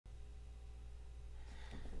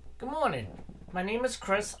Good morning. My name is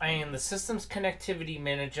Chris. I am the Systems Connectivity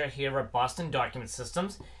Manager here at Boston Document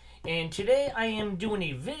Systems. And today I am doing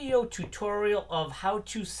a video tutorial of how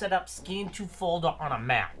to set up Scan to Folder on a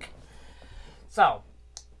Mac. So,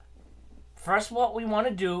 first what we want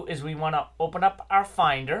to do is we want to open up our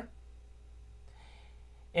Finder.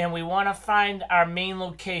 And we want to find our main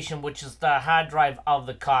location, which is the hard drive of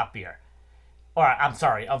the copier. Or, I'm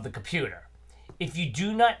sorry, of the computer. If you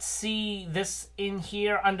do not see this in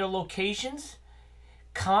here under locations,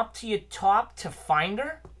 come up to your top to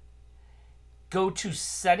Finder, go to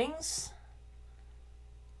Settings,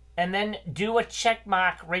 and then do a check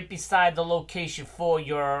mark right beside the location for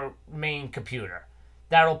your main computer.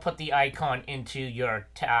 That'll put the icon into your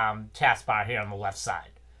taskbar here on the left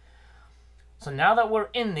side. So now that we're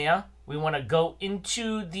in there, we want to go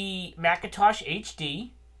into the Macintosh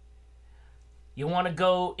HD. You want to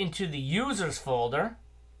go into the Users folder,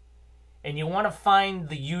 and you want to find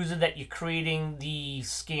the user that you're creating the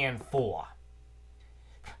scan for.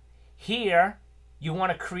 Here, you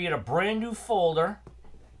want to create a brand new folder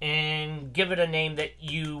and give it a name that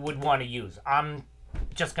you would want to use. I'm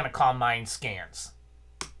just going to call mine Scans.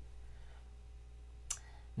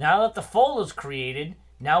 Now that the folder's created,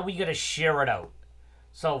 now we got to share it out.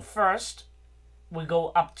 So first, we go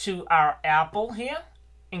up to our Apple here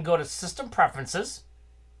and go to System Preferences.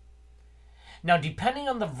 Now, depending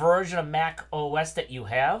on the version of macOS that you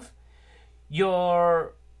have,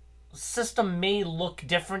 your system may look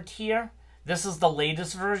different here. This is the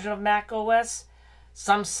latest version of macOS.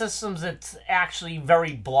 Some systems, it's actually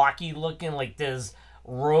very blocky looking, like there's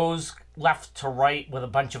rows left to right with a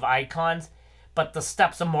bunch of icons, but the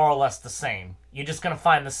steps are more or less the same. You're just going to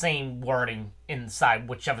find the same wording inside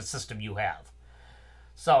whichever system you have.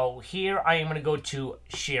 So here I am going to go to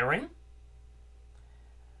Sharing.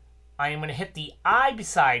 I am going to hit the I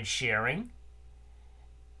beside Sharing.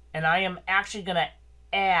 And I am actually going to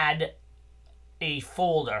add a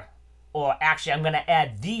folder. Or actually, I'm going to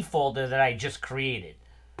add the folder that I just created.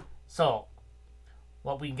 So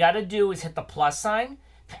what we got to do is hit the plus sign.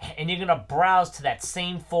 And you're going to browse to that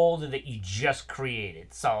same folder that you just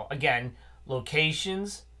created. So again,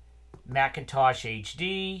 Locations, Macintosh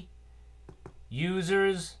HD,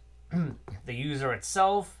 Users, the user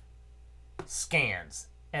itself, Scans,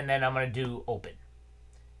 and then I'm going to do Open.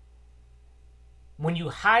 When you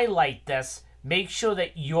highlight this, make sure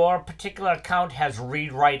that your particular account has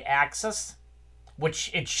read-write access, which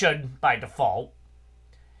it should by default.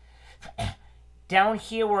 Down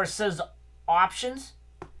here where it says Options,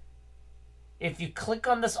 if you click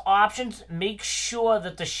on this Options, make sure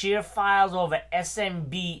that the Share Files over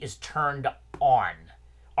SMB is turned on,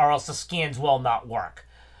 or else the scans will not work.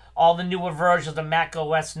 All the newer versions of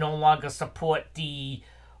macOS no longer support the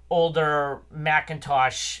older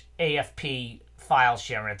Macintosh AFP file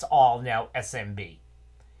sharing. It's all now SMB.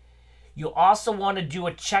 You also want to do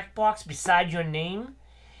a checkbox beside your name,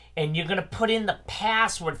 and you're going to put in the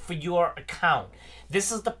password for your account.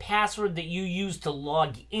 This is the password that you use to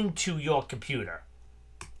log into your computer.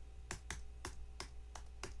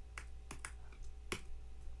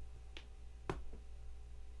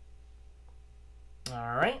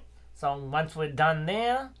 Alright, so once we're done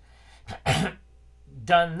there,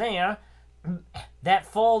 that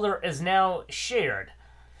folder is now shared.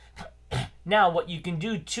 Now, what you can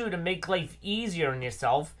do too to make life easier on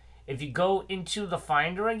yourself, if you go into the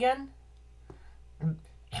Finder again,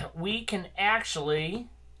 we can actually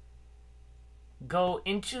go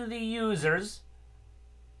into the Users,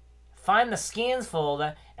 find the Scans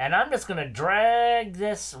folder, and I'm just going to drag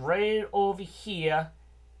this right over here.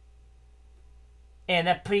 And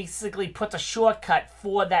that basically puts a shortcut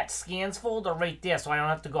for that Scans folder right there, so I don't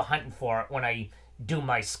have to go hunting for it when I do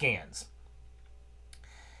my scans.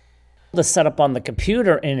 The setup on the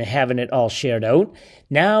computer and having it all shared out.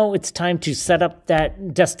 Now it's time to set up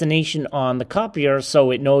that destination on the copier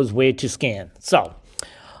so it knows where to scan. So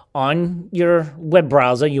on your web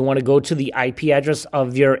browser, you want to go to the IP address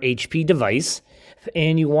of your HP device,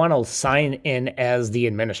 and you want to sign in as the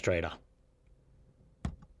administrator.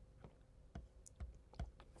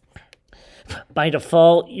 By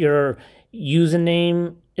default, your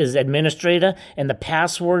username is administrator, and the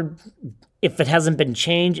password, if it hasn't been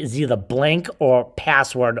changed, is either blank or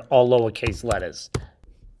password, all lowercase letters.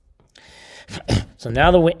 So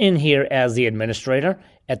now that we're in here as the administrator,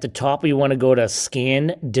 at the top we want to go to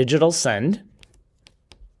Scan Digital Send.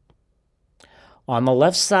 On the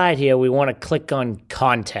left side here, we want to click on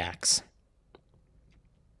Contacts.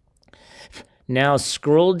 Now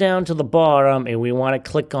scroll down to the bottom and we want to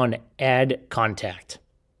click on Add Contact.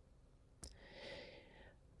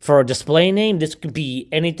 For a display name, this could be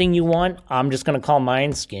anything you want. I'm just going to call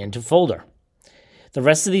mine scan to folder. The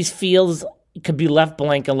rest of these fields could be left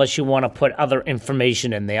blank unless you want to put other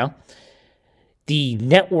information in there. The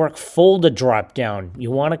network folder dropdown, you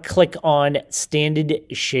want to click on standard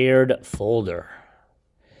shared folder.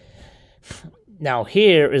 Now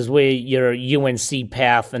here is where your UNC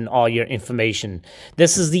path and all your information.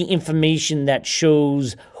 This is the information that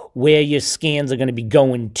shows where your scans are going to be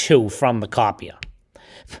going to from the copier.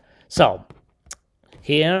 So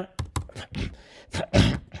here,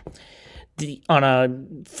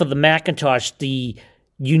 for the Macintosh,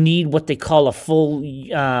 you need what they call a full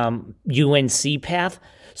UNC path.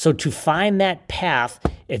 So to find that path,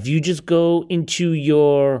 if you just go into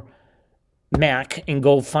your Mac and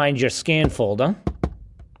go find your scan folder,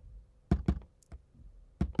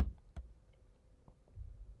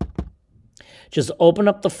 just open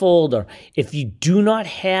up the folder. If you do not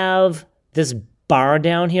have this bar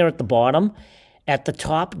down here at the bottom, at the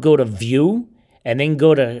top, go to View, and then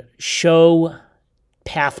go to Show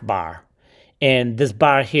Path Bar. And this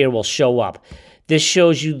bar here will show up. This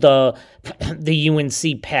shows you the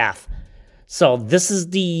UNC path. So this is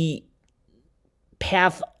the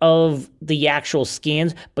path of the actual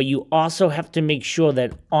scans, but you also have to make sure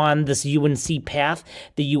that on this UNC path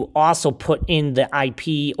that you also put in the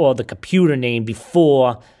IP or the computer name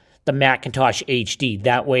before the Macintosh HD.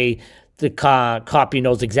 That way the copier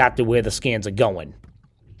knows exactly where the scans are going.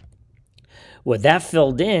 With that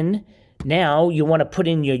filled in, now you want to put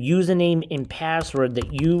in your username and password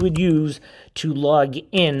that you would use to log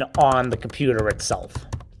in on the computer itself.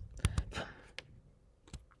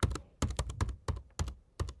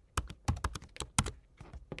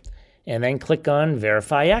 And then click on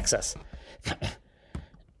Verify Access.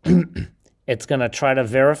 It's going to try to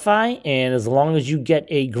verify, and as long as you get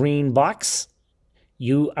a green box,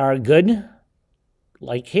 you are good,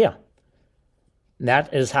 like here.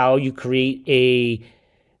 That is how you create a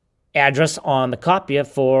address on the copier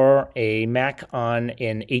for a Mac on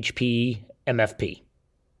an HP MFP.